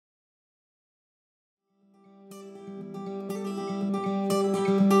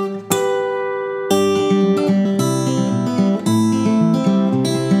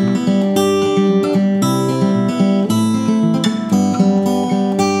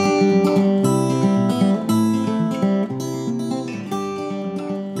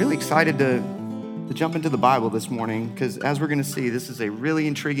excited to jump into the Bible this morning because as we're going to see, this is a really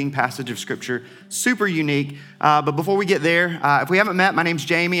intriguing passage of Scripture, super unique. But before we get there, if we haven't met, my name's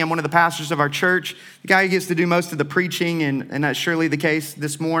Jamie. I'm one of the pastors of our church, the guy who gets to do most of the preaching, and that's surely the case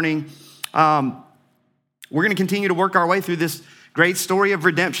this morning. We're going to continue to work our way through this great story of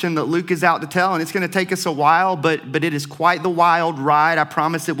redemption that Luke is out to tell, and it's going to take us a while, but it is quite the wild ride. I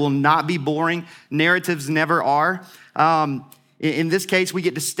promise it will not be boring. Narratives never are. In this case, we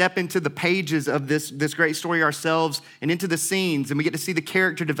get to step into the pages of this great story ourselves and into the scenes, and we get to see the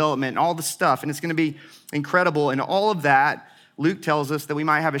character development and all the stuff, and it's going to be incredible. And all of that, Luke tells us that we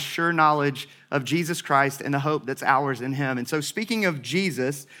might have a sure knowledge of Jesus Christ and the hope that's ours in him. And so speaking of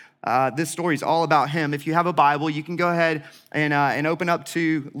Jesus, this story is all about him. If you have a Bible, you can go ahead and open up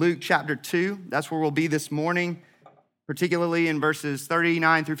to Luke chapter 2. That's where we'll be this morning, particularly in verses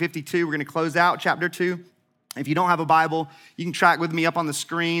 39 through 52. We're going to close out chapter 2. If you don't have a Bible, you can track with me up on the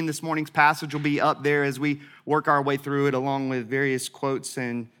screen. This morning's passage will be up there as we work our way through it, along with various quotes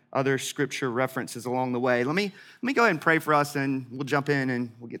and other scripture references along the way. Let me go ahead and pray for us, and we'll jump in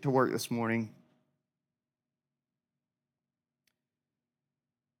and we'll get to work this morning.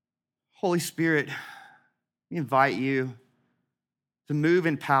 Holy Spirit, we invite you to move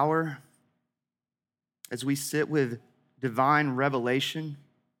in power as we sit with divine revelation,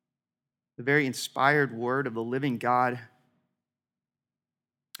 the very inspired word of the living God.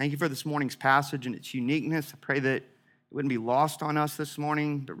 Thank you for this morning's passage and its uniqueness. I pray that it wouldn't be lost on us this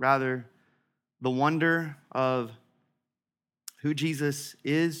morning, but rather the wonder of who Jesus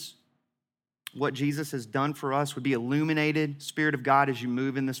is, what Jesus has done for us would be illuminated. Spirit of God, as you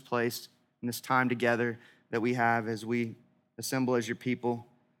move in this place, in this time together that we have as we assemble as your people.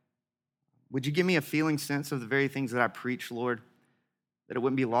 Would you give me a feeling sense of the very things that I preach, Lord? That it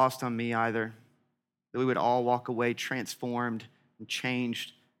wouldn't be lost on me either, that we would all walk away transformed and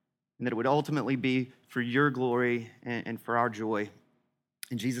changed, and that it would ultimately be for your glory and for our joy.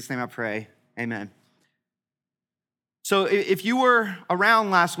 In Jesus' name I pray, amen. So if you were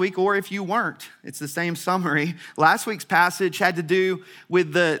around last week, or if you weren't, it's the same summary. Last week's passage had to do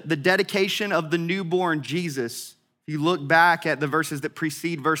with the dedication of the newborn Jesus. If you look back at the verses that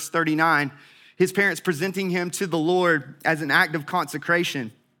precede verse 39, his parents presenting him to the Lord as an act of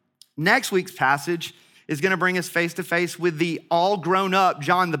consecration. Next week's passage is going to bring us face to face with the all grown up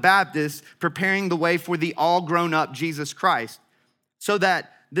John the Baptist preparing the way for the all grown up Jesus Christ. So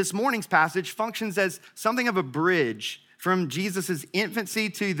that this morning's passage functions as something of a bridge from Jesus' infancy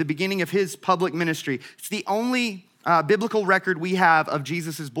to the beginning of his public ministry. It's the only biblical record we have of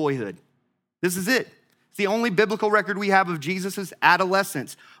Jesus' boyhood. This is it. It's the only biblical record we have of Jesus'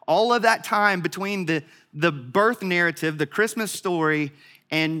 adolescence. All of that time between the birth narrative, the Christmas story,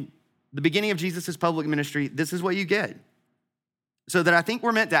 and the beginning of Jesus' public ministry, this is what you get. So that I think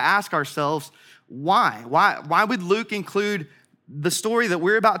we're meant to ask ourselves, why? Why would Luke include the story that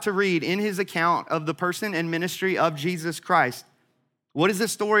we're about to read in his account of the person and ministry of Jesus Christ? What does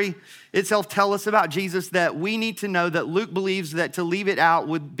this story itself tell us about Jesus that we need to know that Luke believes that to leave it out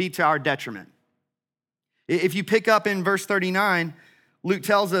would be to our detriment? If you pick up in verse 39, Luke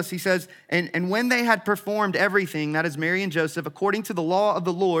tells us, he says, and when they had performed everything, that is Mary and Joseph, according to the law of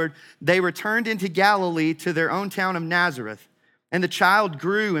the Lord, they returned into Galilee to their own town of Nazareth. And the child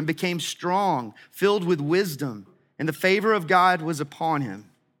grew and became strong, filled with wisdom, and the favor of God was upon him.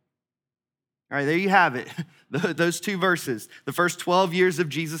 All right, there you have it. Those two verses, the first 12 years of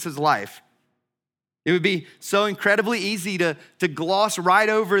Jesus' life. It would be so incredibly easy to gloss right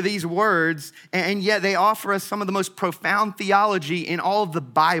over these words, and yet they offer us some of the most profound theology in all of the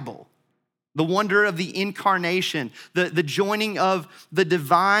Bible. The wonder of the incarnation, the joining of the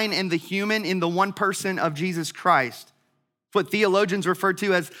divine and the human in the one person of Jesus Christ. What theologians refer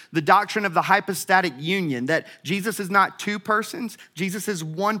to as the doctrine of the hypostatic union, that Jesus is not two persons, Jesus is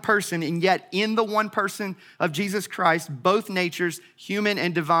one person, and yet in the one person of Jesus Christ, both natures, human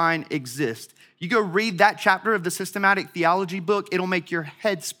and divine, exist. You go read that chapter of the systematic theology book, it'll make your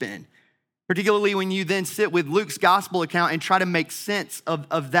head spin, particularly when you then sit with Luke's gospel account and try to make sense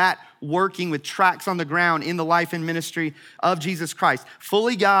of that working with tracks on the ground in the life and ministry of Jesus Christ.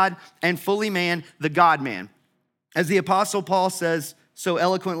 Fully God and fully man, the God-man. As the Apostle Paul says so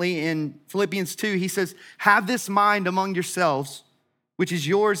eloquently in Philippians 2, he says, have this mind among yourselves, which is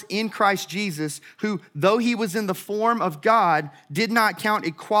yours in Christ Jesus, who, though he was in the form of God, did not count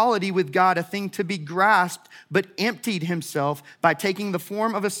equality with God a thing to be grasped, but emptied himself by taking the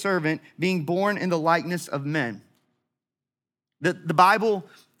form of a servant, being born in the likeness of men. The Bible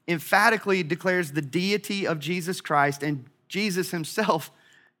emphatically declares the deity of Jesus Christ, and Jesus himself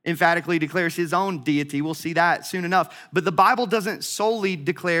emphatically declares his own deity. We'll see that soon enough. But the Bible doesn't solely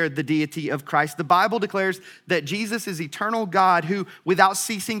declare the deity of Christ. The Bible declares that Jesus is eternal God who, without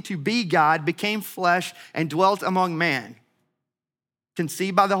ceasing to be God, became flesh and dwelt among man.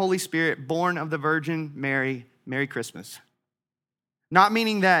 Conceived by the Holy Spirit, born of the Virgin Mary. Merry Christmas. Not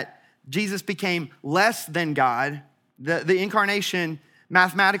meaning that Jesus became less than God. The incarnation,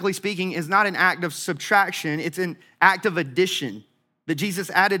 mathematically speaking, is not an act of subtraction. It's an act of addition. That Jesus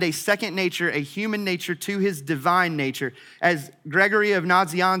added a second nature, a human nature, to his divine nature. As Gregory of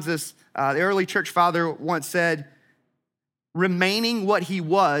Nazianzus, the early church father, once said, remaining what he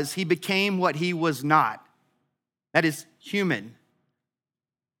was, he became what he was not. That is human.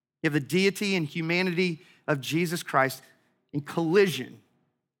 You have the deity and humanity of Jesus Christ in collision.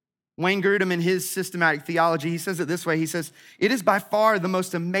 Wayne Grudem, in his systematic theology, he says it this way. He says, it is by far the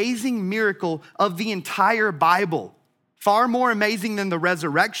most amazing miracle of the entire Bible. Far more amazing than the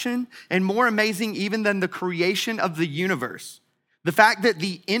resurrection and more amazing even than the creation of the universe. The fact that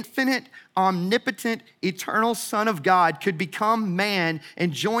the infinite, omnipotent, eternal Son of God could become man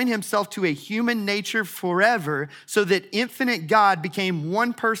and join himself to a human nature forever so that infinite God became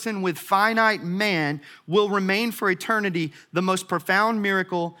one person with finite man will remain for eternity the most profound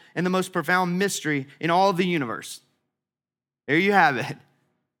miracle and the most profound mystery in all of the universe. There you have it.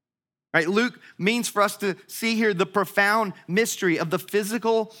 Right? Luke means for us to see here the profound mystery of the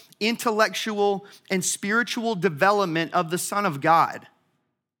physical, intellectual, and spiritual development of the Son of God.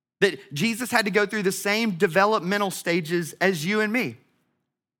 That Jesus had to go through the same developmental stages as you and me.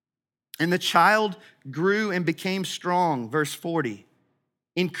 And the child grew and became strong, verse 40,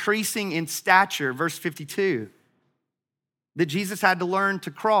 increasing in stature, verse 52. That Jesus had to learn to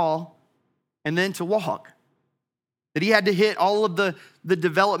crawl and then to walk. That he had to hit all of the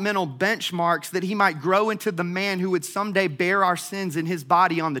developmental benchmarks that he might grow into the man who would someday bear our sins in his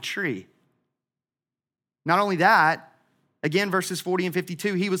body on the tree. Not only that, again, verses 40 and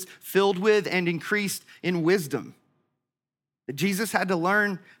 52, he was filled with and increased in wisdom. That Jesus had to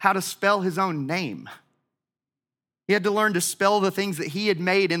learn how to spell his own name. He had to learn to spell the things that he had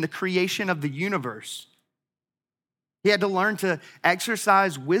made in the creation of the universe. He had to learn to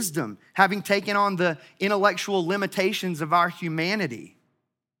exercise wisdom, having taken on the intellectual limitations of our humanity.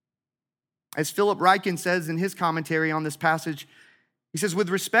 As Philip Ryken says in his commentary on this passage, he says, with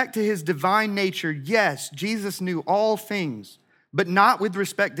respect to his divine nature, yes, Jesus knew all things, but not with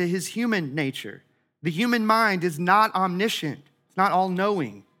respect to his human nature. The human mind is not omniscient. It's not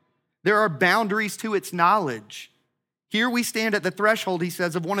all-knowing. There are boundaries to its knowledge. Here we stand at the threshold, he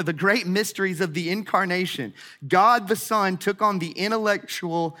says, of one of the great mysteries of the incarnation. God the Son took on the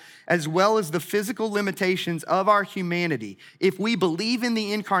intellectual as well as the physical limitations of our humanity. If we believe in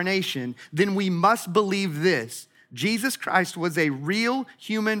the incarnation, then we must believe this. Jesus Christ was a real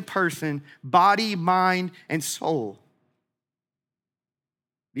human person, body, mind, and soul.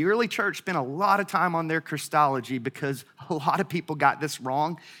 The early church spent a lot of time on their Christology because a lot of people got this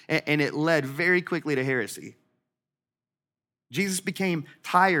wrong, and it led very quickly to heresy. Jesus became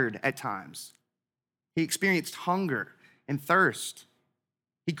tired at times. He experienced hunger and thirst.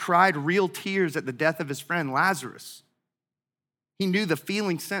 He cried real tears at the death of his friend Lazarus. He knew the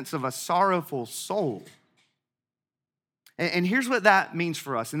feeling sense of a sorrowful soul. And here's what that means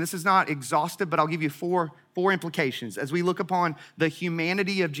for us. And this is not exhaustive, but I'll give you four implications as we look upon the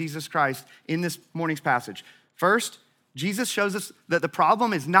humanity of Jesus Christ in this morning's passage. First, Jesus shows us that the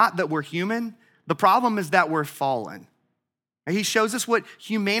problem is not that we're human. The problem is that we're fallen. He shows us what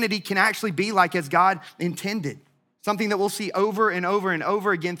humanity can actually be like as God intended. Something that we'll see over and over and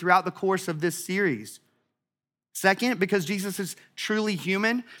over again throughout the course of this series. Second, because Jesus is truly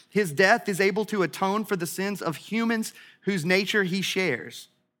human, his death is able to atone for the sins of humans whose nature he shares.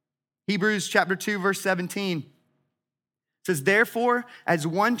 Hebrews chapter 2, verse 17 says, therefore, as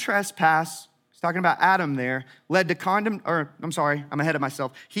one trespass, talking about Adam there, led to I'm ahead of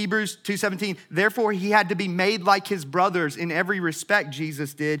myself. Hebrews 2:17, therefore he had to be made like his brothers in every respect,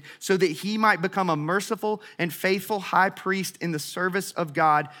 Jesus did, so that he might become a merciful and faithful high priest in the service of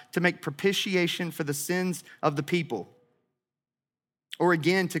God to make propitiation for the sins of the people. Or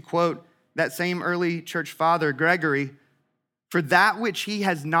again, to quote that same early church father, Gregory, for that which he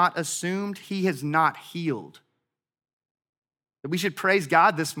has not assumed, he has not healed. That we should praise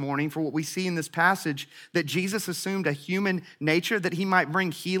God this morning for what we see in this passage, that Jesus assumed a human nature that he might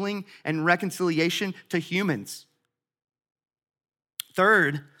bring healing and reconciliation to humans.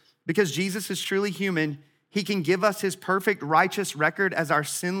 Third, because Jesus is truly human, he can give us his perfect righteous record as our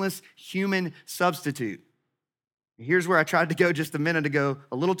sinless human substitute. Here's where I tried to go just a minute ago,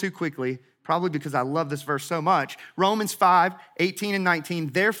 a little too quickly. probably because I love this verse so much. Romans 5:18 and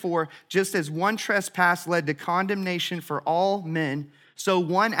 19, therefore, just as one trespass led to condemnation for all men, so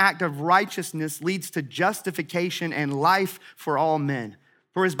one act of righteousness leads to justification and life for all men.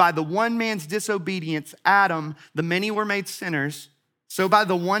 For as by the one man's disobedience, Adam, the many were made sinners, so by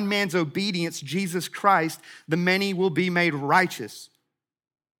the one man's obedience, Jesus Christ, the many will be made righteous.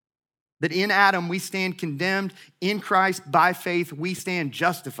 That in Adam we stand condemned, in Christ by faith we stand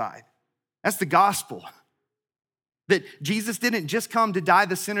justified. That's the gospel. That Jesus didn't just come to die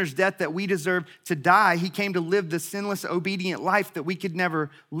the sinner's death that we deserve to die. He came to live the sinless, obedient life that we could never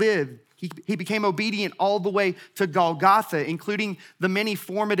live. He became obedient all the way to Golgotha, including the many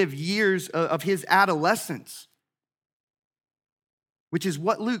formative years of his adolescence, which is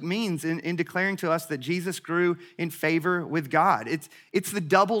what Luke means in declaring to us that Jesus grew in favor with God. It's the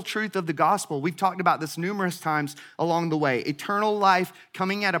double truth of the gospel. We've talked about this numerous times along the way. Eternal life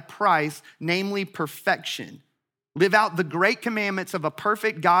coming at a price, namely perfection. Live out the great commandments of a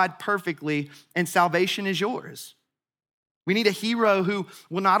perfect God perfectly, and salvation is yours. We need a hero who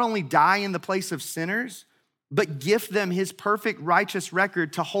will not only die in the place of sinners, but gift them his perfect righteous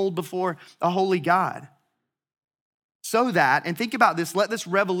record to hold before a holy God. So that, and think about this, let this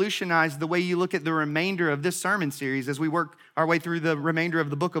revolutionize the way you look at the remainder of this sermon series as we work our way through the remainder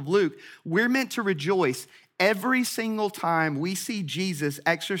of the book of Luke. We're meant to rejoice every single time we see Jesus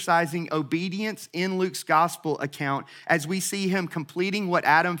exercising obedience in Luke's gospel account as we see him completing what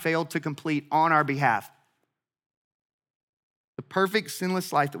Adam failed to complete on our behalf. The perfect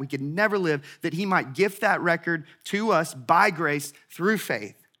sinless life that we could never live, that he might gift that record to us by grace through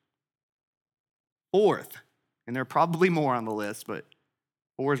faith. Fourth, and there are probably more on the list, but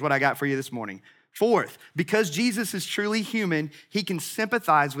 4 is what I got for you this morning. Fourth, because Jesus is truly human, he can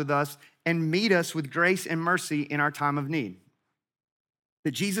sympathize with us and meet us with grace and mercy in our time of need.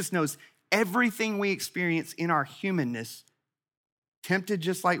 That Jesus knows everything we experience in our humanness, tempted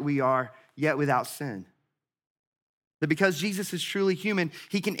just like we are, yet without sin. That because Jesus is truly human,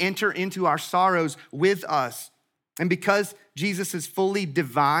 he can enter into our sorrows with us. And because Jesus is fully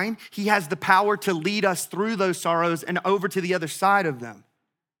divine, he has the power to lead us through those sorrows and over to the other side of them.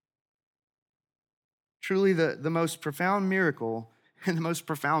 Truly the most profound miracle and the most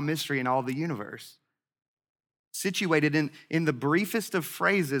profound mystery in all of the universe. Situated in the briefest of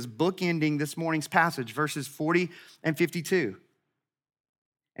phrases, bookending this morning's passage, verses 40 and 52.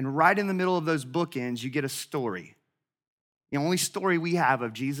 And right in the middle of those bookends, you get a story. The only story we have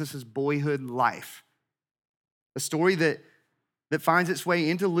of Jesus' boyhood life. A story that finds its way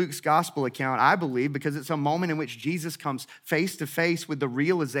into Luke's gospel account, I believe, because it's a moment in which Jesus comes face to face with the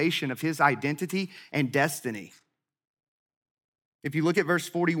realization of his identity and destiny. If you look at verse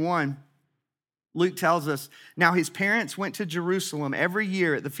 41, Luke tells us, now his parents went to Jerusalem every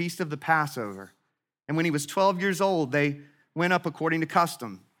year at the feast of the Passover. And when he was 12 years old, they went up according to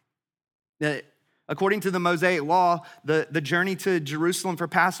custom. According to the Mosaic law, the journey to Jerusalem for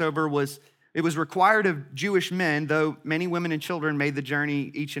Passover was required of Jewish men, though many women and children made the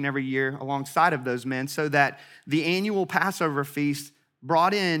journey each and every year alongside of those men, so that the annual Passover feast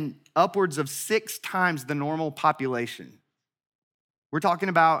brought in upwards of 6 times the normal population. We're talking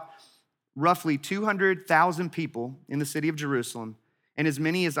about roughly 200,000 people in the city of Jerusalem and as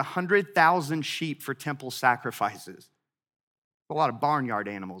many as 100,000 sheep for temple sacrifices. A lot of barnyard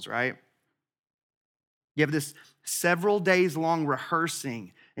animals, right? You have this several days long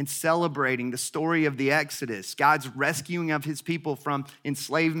rehearsing and celebrating the story of the Exodus, God's rescuing of his people from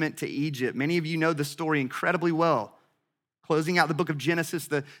enslavement to Egypt. Many of you know the story incredibly well. Closing out the book of Genesis,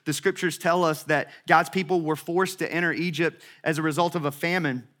 the scriptures tell us that God's people were forced to enter Egypt as a result of a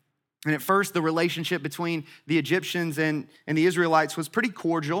famine. And at first, the relationship between the Egyptians and the Israelites was pretty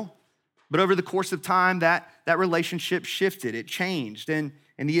cordial. But over the course of time, that relationship shifted. It changed. And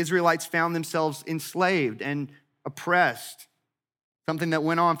the Israelites found themselves enslaved and oppressed. Something that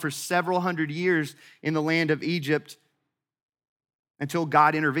went on for several hundred years in the land of Egypt until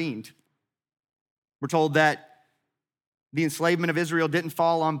God intervened. We're told that the enslavement of Israel didn't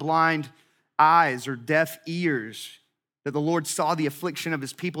fall on blind eyes or deaf ears, that the Lord saw the affliction of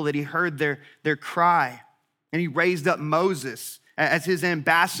his people, that he heard their cry, and he raised up Moses as his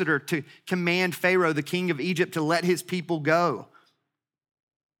ambassador to command Pharaoh, the king of Egypt, to let his people go.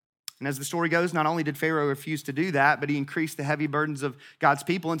 And as the story goes, not only did Pharaoh refuse to do that, but he increased the heavy burdens of God's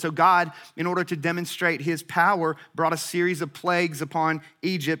people. And so God, in order to demonstrate his power, brought a series of plagues upon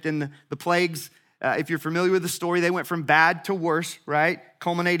Egypt. And the plagues, if you're familiar with the story, they went from bad to worse, right?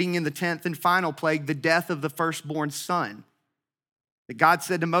 Culminating in the 10th and final plague, the death of the firstborn son. That God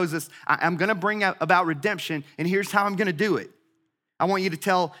said to Moses, I'm going to bring about redemption, and here's how I'm going to do it. I want you to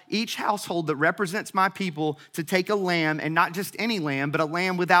tell each household that represents my people to take a lamb, and not just any lamb, but a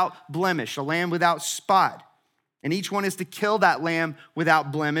lamb without blemish, a lamb without spot. And each one is to kill that lamb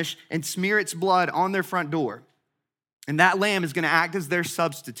without blemish and smear its blood on their front door. And that lamb is going to act as their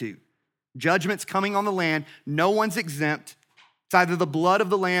substitute. Judgment's coming on the land. No one's exempt. It's either the blood of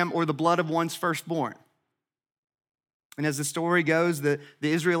the lamb or the blood of one's firstborn. And as the story goes, the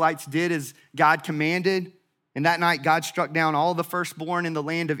Israelites did as God commanded. And that night, God struck down all the firstborn in the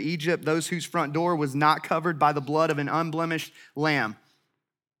land of Egypt, those whose front door was not covered by the blood of an unblemished lamb.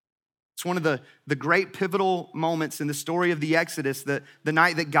 It's one of the great pivotal moments in the story of the Exodus, the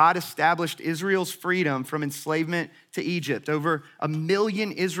night that God established Israel's freedom from enslavement to Egypt. Over 1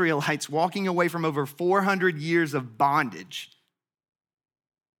 million Israelites walking away from over 400 years of bondage.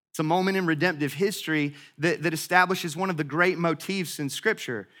 It's a moment in redemptive history that establishes one of the great motifs in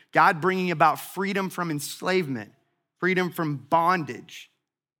Scripture. God bringing about freedom from enslavement, freedom from bondage.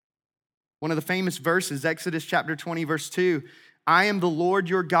 One of the famous verses, Exodus chapter 20, verse 2, I am the Lord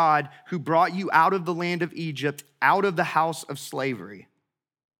your God who brought you out of the land of Egypt, out of the house of slavery.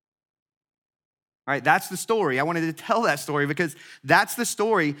 All right, that's the story. I wanted to tell that story because that's the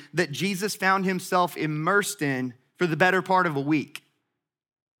story that Jesus found himself immersed in for the better part of a week.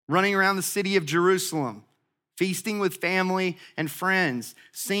 Running around the city of Jerusalem, feasting with family and friends,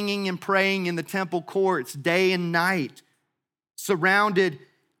 singing and praying in the temple courts day and night, surrounded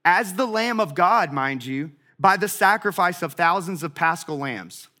as the Lamb of God, mind you, by the sacrifice of thousands of paschal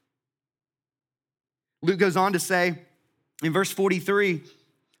lambs. Luke goes on to say in verse 43,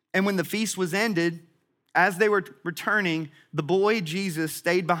 and when the feast was ended, as they were returning, the boy Jesus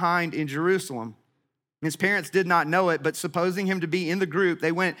stayed behind in Jerusalem. His parents did not know it, but supposing him to be in the group,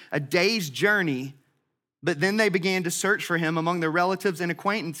 they went a day's journey, but then they began to search for him among their relatives and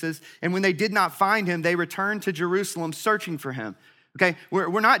acquaintances, and when they did not find him, they returned to Jerusalem searching for him. Okay,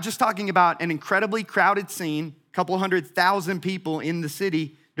 we're not just talking about an incredibly crowded scene, a couple 100,000 people in the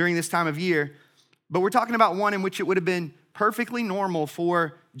city during this time of year, but we're talking about one in which it would have been perfectly normal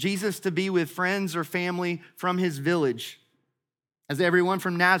for Jesus to be with friends or family from his village, as everyone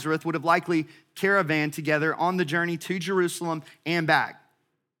from Nazareth would have likely caravaned together on the journey to Jerusalem and back.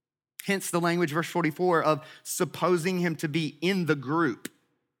 Hence the language, verse 44, of supposing him to be in the group.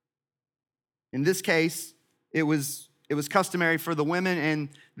 In this case, it was customary for the women and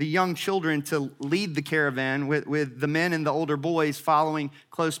the young children to lead the caravan with the men and the older boys following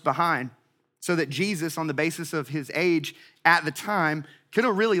close behind, so that Jesus, on the basis of his age at the time, could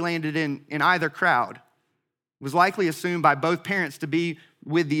have really landed in either crowd. It was likely assumed by both parents to be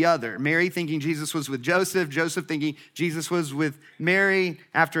with the other. Mary thinking Jesus was with Joseph, Joseph thinking Jesus was with Mary.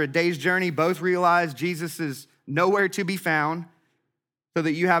 After a day's journey, both realized Jesus is nowhere to be found, so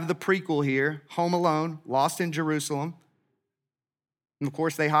that you have the prequel here, Home Alone, lost in Jerusalem. And of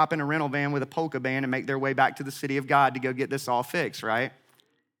course, they hop in a rental van with a polka band and make their way back to the city of God to go get this all fixed, right?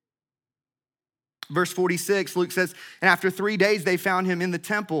 Verse 46, Luke says, and after 3 days, they found him in the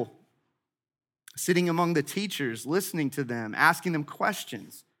temple, sitting among the teachers, listening to them, asking them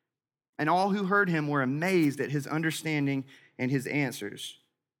questions. And all who heard him were amazed at his understanding and his answers.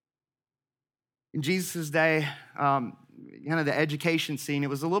 In Jesus' day, kind of the education scene, it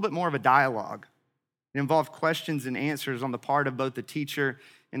was a little bit more of a dialogue. It involved questions and answers on the part of both the teacher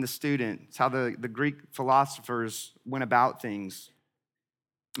and the student. It's how the Greek philosophers went about things.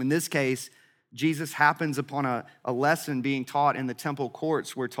 In this case, Jesus happens upon a lesson being taught in the temple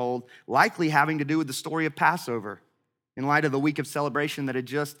courts, we're told, likely having to do with the story of Passover in light of the week of celebration that had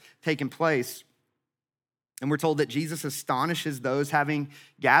just taken place. And we're told that Jesus astonishes those having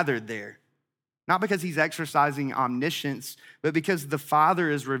gathered there. Not because he's exercising omniscience, but because the Father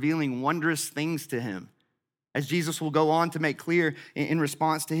is revealing wondrous things to him. As Jesus will go on to make clear in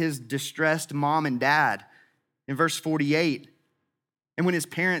response to his distressed mom and dad. In verse 48, and when his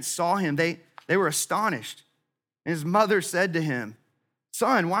parents saw him, they were astonished. And his mother said to him,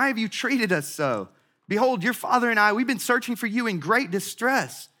 son, why have you treated us so? Behold, your father and I, we've been searching for you in great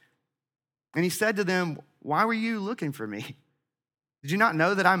distress. And he said to them, why were you looking for me? Did you not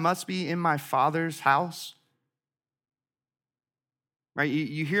know that I must be in my Father's house? Right?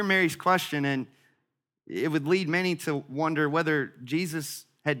 You hear Mary's question, and it would lead many to wonder whether Jesus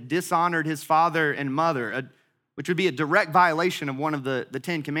had dishonored his father and mother, which would be a direct violation of one of the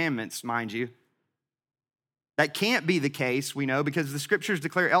 10 commandments, mind you. That can't be the case, we know, because the scriptures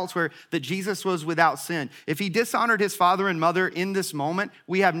declare elsewhere that Jesus was without sin. If he dishonored his father and mother in this moment,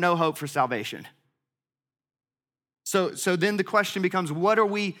 we have no hope for salvation. So then the question becomes, what are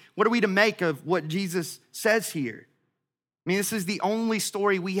we to make of what Jesus says here? I mean, this is the only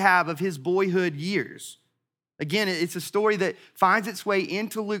story we have of his boyhood years. Again, it's a story that finds its way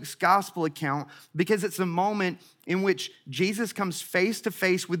into Luke's gospel account because it's a moment in which Jesus comes face to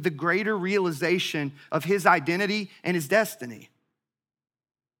face with the greater realization of his identity and his destiny.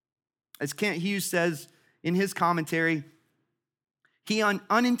 As Kent Hughes says in his commentary, he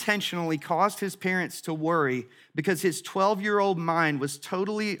unintentionally caused his parents to worry because his 12-year-old mind was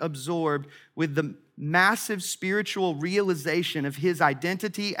totally absorbed with the massive spiritual realization of his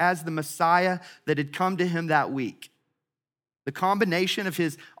identity as the Messiah that had come to him that week. The combination of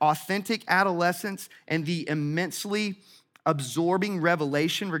his authentic adolescence and the immensely absorbing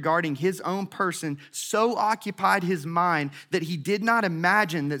revelation regarding his own person so occupied his mind that he did not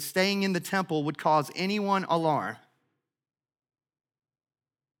imagine that staying in the temple would cause anyone alarm.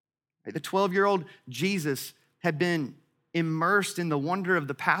 The 12-year-old Jesus had been immersed in the wonder of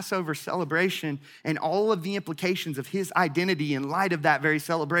the Passover celebration and all of the implications of his identity in light of that very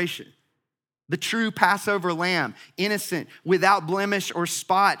celebration. The true Passover lamb, innocent, without blemish or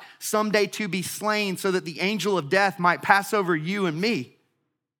spot, someday to be slain so that the angel of death might pass over you and me.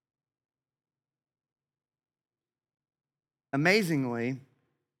 Amazingly,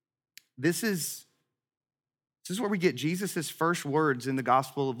 this is where we get Jesus' first words in the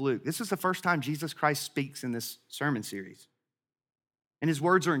Gospel of Luke. This is the first time Jesus Christ speaks in this sermon series. And his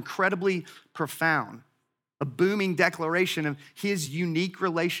words are incredibly profound, a booming declaration of his unique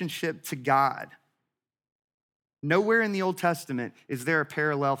relationship to God. Nowhere in the Old Testament is there a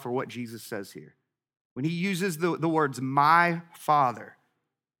parallel for what Jesus says here. When he uses the words, my Father,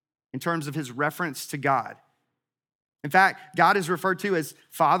 in terms of his reference to God. In fact, God is referred to as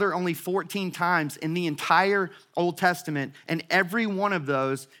Father only 14 times in the entire Old Testament, and every one of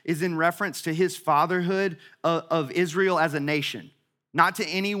those is in reference to his fatherhood of Israel as a nation, not to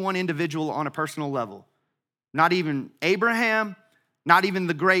any one individual on a personal level. Not even Abraham, not even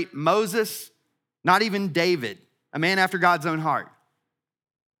the great Moses, not even David, a man after God's own heart.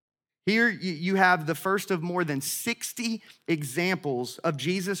 Here you have the first of more than 60 examples of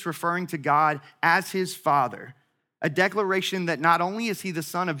Jesus referring to God as his Father. A declaration that not only is he the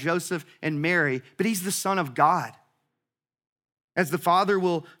son of Joseph and Mary, but he's the son of God. As the Father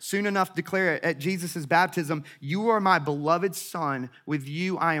will soon enough declare at Jesus' baptism, you are my beloved Son, with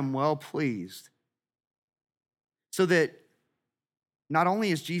you I am well pleased. So that not only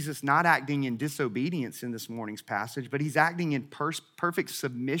is Jesus not acting in disobedience in this morning's passage, but he's acting in perfect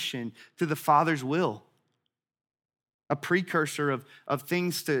submission to the Father's will. A precursor of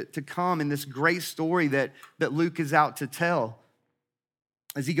things to come in this great story that Luke is out to tell.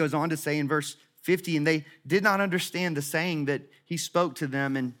 As he goes on to say in verse 50, and they did not understand the saying that he spoke to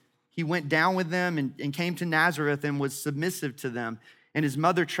them, and he went down with them and came to Nazareth and was submissive to them, and his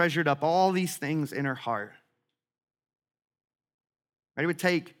mother treasured up all these things in her heart. Right? It would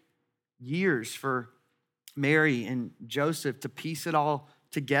take years for Mary and Joseph to piece it all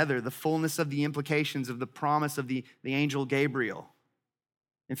together, the fullness of the implications of the promise of the angel Gabriel.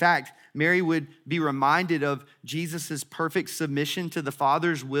 In fact, Mary would be reminded of Jesus' perfect submission to the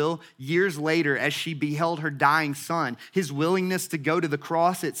Father's will years later as she beheld her dying son, his willingness to go to the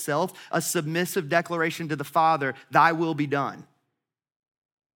cross itself, a submissive declaration to the Father, thy will be done.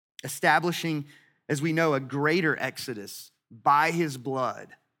 Establishing, as we know, a greater exodus by his blood,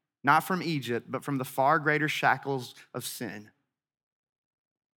 not from Egypt, but from the far greater shackles of sin.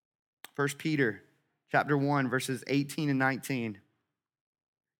 1 Peter chapter 1, verses 18 and 19.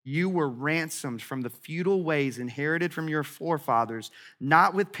 You were ransomed from the futile ways inherited from your forefathers,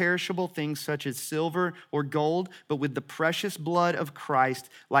 not with perishable things such as silver or gold, but with the precious blood of Christ,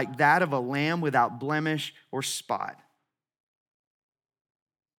 like that of a lamb without blemish or spot.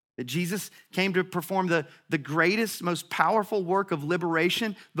 That Jesus came to perform the greatest, most powerful work of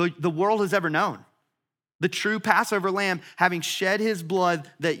liberation the world has ever known. The true Passover lamb having shed his blood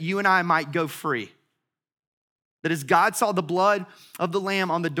that you and I might go free. That as God saw the blood of the lamb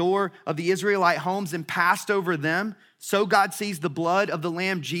on the door of the Israelite homes and passed over them, so God sees the blood of the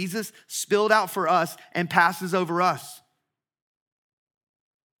lamb Jesus spilled out for us and passes over us.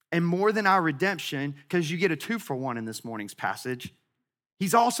 And more than our redemption, because you get a 2-for-1 in this morning's passage,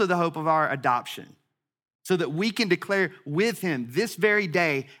 he's also the hope of our adoption, so that we can declare with him this very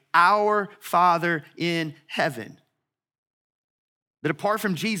day, our Father in heaven. That apart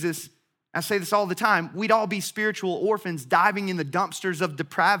from Jesus, I say this all the time, we'd all be spiritual orphans diving in the dumpsters of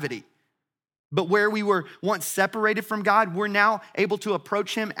depravity. But where we were once separated from God, we're now able to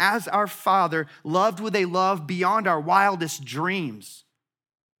approach him as our Father, loved with a love beyond our wildest dreams.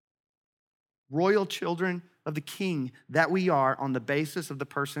 Royal children of the King that we are on the basis of the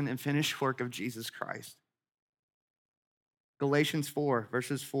person and finished work of Jesus Christ. Galatians 4,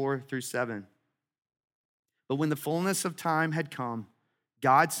 verses 4 through 7. But when the fullness of time had come,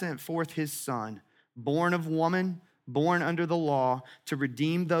 God sent forth his Son, born of woman, born under the law, to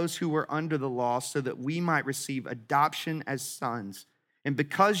redeem those who were under the law so that we might receive adoption as sons. And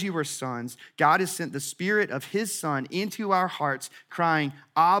because you are sons, God has sent the Spirit of his Son into our hearts, crying,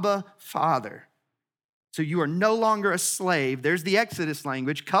 Abba, Father. So you are no longer a slave. There's the Exodus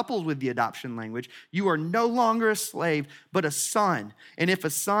language coupled with the adoption language. You are no longer a slave, but a son. And if a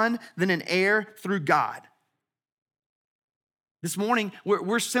son, then an heir through God. This morning,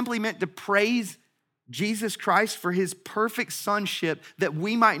 we're simply meant to praise Jesus Christ for his perfect sonship, that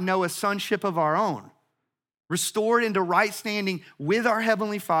we might know a sonship of our own. Restored into right standing with our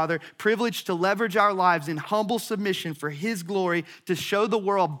Heavenly Father, privileged to leverage our lives in humble submission for his glory, to show the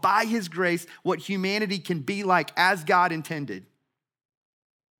world by his grace what humanity can be like as God intended,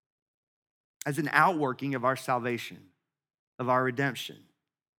 as an outworking of our salvation, of our redemption.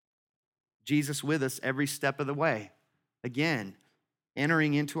 Jesus with us every step of the way. Again,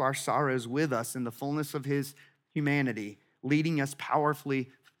 entering into our sorrows with us in the fullness of his humanity, leading us powerfully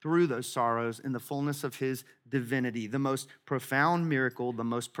through those sorrows in the fullness of his divinity. The most profound miracle, the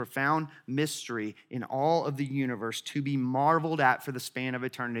most profound mystery in all of the universe to be marveled at for the span of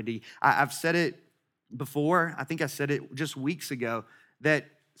eternity. I've said it before, I think I said it just weeks ago, that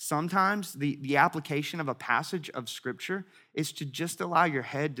sometimes the application of a passage of scripture is to just allow your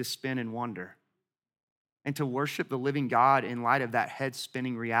head to spin and wonder, and to worship the living God in light of that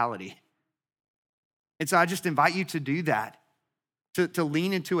head-spinning reality. And so I just invite you to do that, to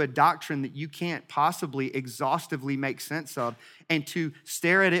lean into a doctrine that you can't possibly exhaustively make sense of, and to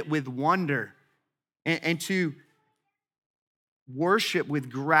stare at it with wonder, and to worship with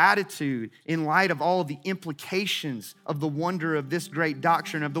gratitude in light of all the implications of the wonder of this great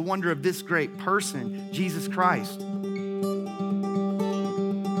doctrine, of the wonder of this great person, Jesus Christ.